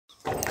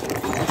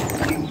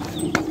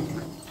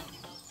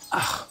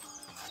Hello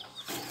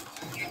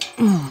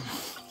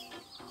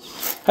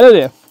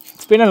there.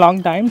 It's been a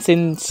long time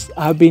since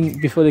I've been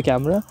before the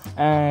camera,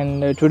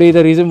 and today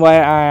the reason why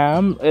I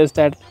am is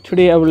that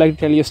today I would like to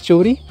tell you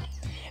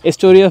a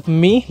story of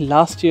me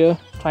last year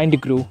trying to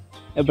grow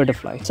a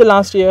butterfly. So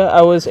last year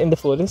I was in the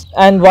forest,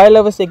 and while I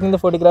was taking the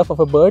photograph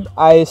of a bird,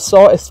 I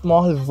saw a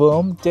small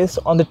worm just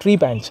on the tree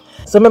branch.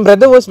 So my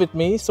brother was with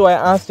me, so I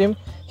asked him,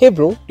 "Hey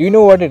bro, do you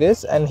know what it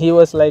is?" And he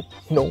was like,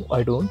 "No,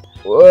 I don't."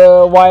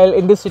 While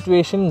in this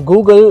situation,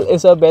 Google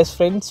is our best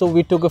friend, so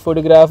we took a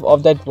photograph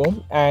of that worm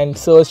and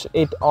searched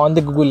it on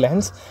the Google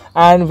Lens,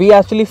 and we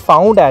actually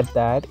found out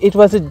that it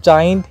was a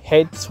giant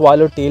head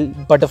swallowtail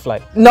butterfly.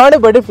 Not a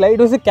butterfly,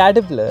 it was a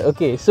caterpillar.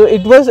 Okay, so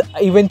it was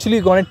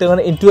eventually going to turn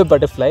into a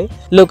butterfly.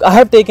 Look, I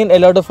have taken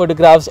a lot of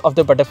photographs of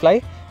the butterfly,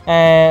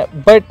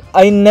 but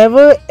I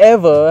never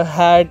ever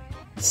had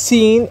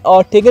seen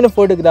or taken a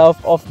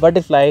photograph of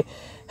butterfly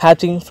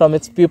hatching from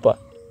its pupa.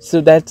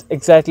 So that's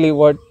exactly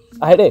what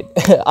I did.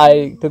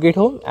 I took it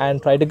home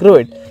and tried to grow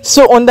it.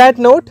 So on that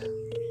note,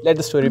 let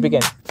the story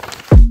begin.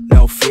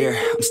 No fear,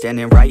 I'm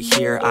standing right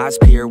here, eyes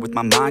peer with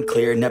my mind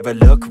clear, never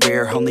look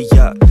rear, only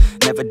up,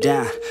 never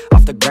down,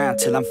 off the ground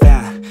till I'm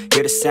found,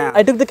 hear the sound.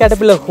 I took the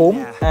caterpillar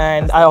home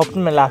and I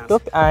opened my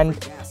laptop and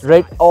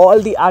read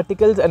all the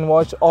articles and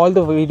watched all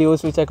the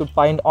videos which I could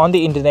find on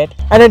the internet,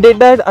 and I did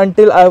that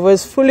until I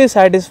was fully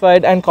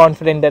satisfied and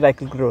confident that I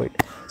could grow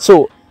it.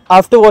 So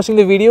after watching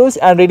the videos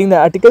and reading the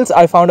articles,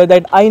 I found out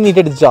that I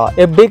needed a jar,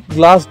 a big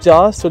glass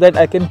jar, so that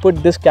I can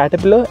put this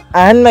caterpillar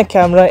and my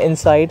camera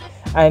inside,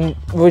 and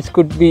which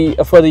could be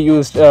further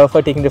used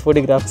for taking the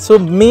photograph. So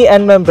me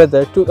and my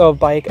brother took our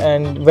bike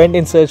and went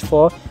in search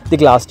for the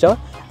glass jar,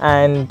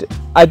 and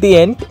at the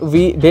end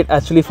we did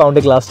actually found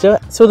a glass jar.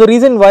 So the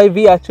reason why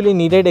we actually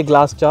needed a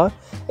glass jar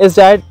is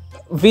that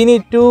we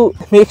need to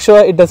make sure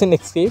it doesn't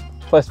escape,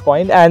 first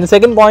point, and the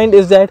second point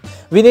is that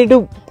we need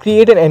to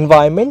create an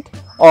environment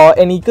or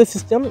an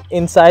ecosystem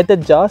inside the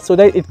jar so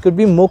that it could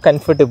be more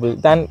comfortable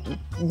than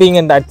being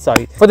in that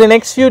side. For the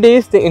next few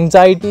days, the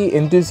anxiety,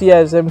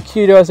 enthusiasm,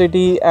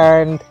 curiosity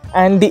and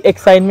the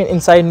excitement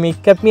inside me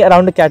kept me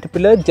around the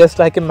caterpillar just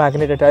like a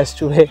magnet attached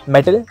to a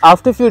metal.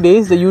 After a few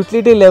days, the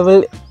utility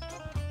level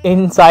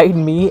inside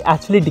me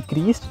actually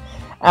decreased,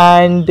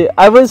 and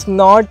I was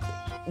not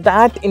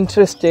that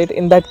interested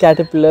in that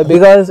caterpillar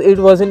because it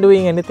wasn't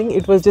doing anything.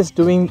 It was just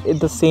doing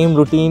the same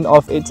routine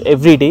of its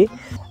everyday.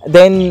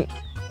 Then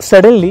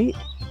suddenly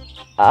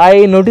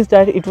I noticed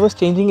that it was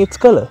changing its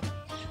color.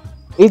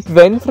 It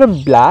went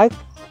from black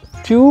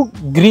to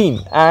green,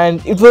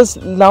 and it was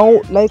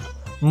now like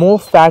more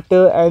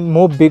fatter and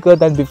more bigger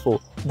than before.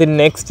 The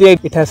next day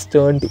it has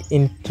turned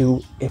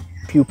into a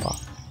pupa,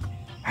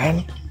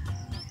 and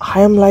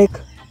I am like,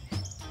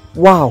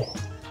 wow.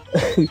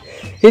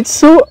 It's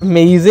so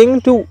amazing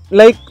to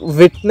like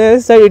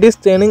witness that it is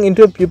turning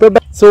into a pupa.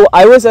 So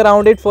I was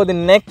around it for the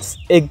next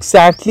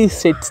exactly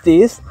 6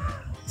 days.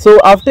 So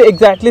after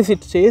exactly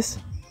 6 days,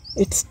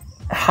 it's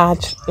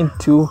hatched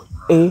into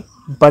a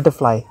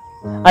butterfly.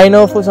 I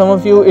know for some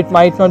of you it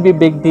might not be a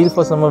big deal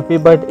for some of you,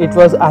 but it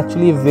was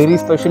actually a very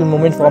special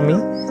moment for me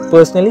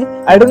personally.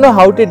 I don't know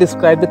how to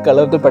describe the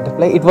color of the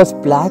butterfly. It was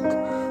black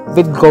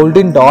with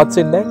golden dots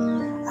in it,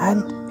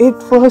 and it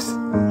was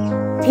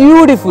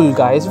beautiful,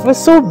 guys. It was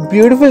so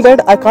beautiful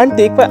that I can't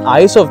take my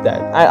eyes off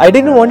that. I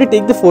didn't want to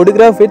take the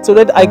photograph of it so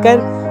that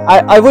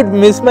I would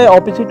miss my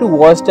opportunity to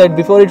watch that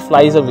before it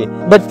flies away.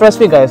 But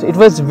trust me guys, it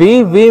was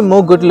way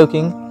more good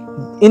looking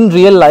in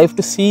real life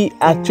to see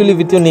actually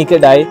with your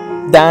naked eye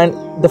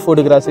than the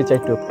photographs which I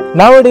took.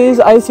 Nowadays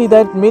I see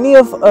that many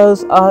of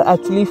us are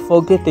actually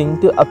forgetting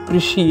to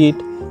appreciate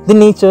the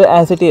nature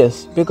as it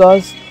is,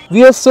 because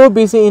we are so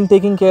busy in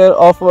taking care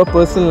of our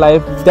personal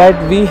life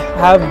that we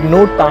have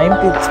no time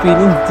to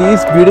experience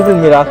these beautiful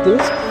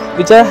miracles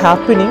which are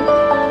happening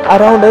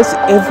around us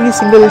every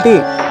single day.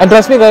 And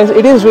trust me guys,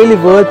 it is really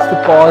worth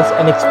to pause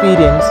and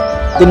experience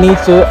the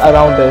nature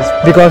around us,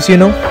 because you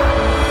know,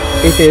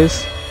 it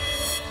is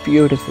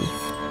beautiful.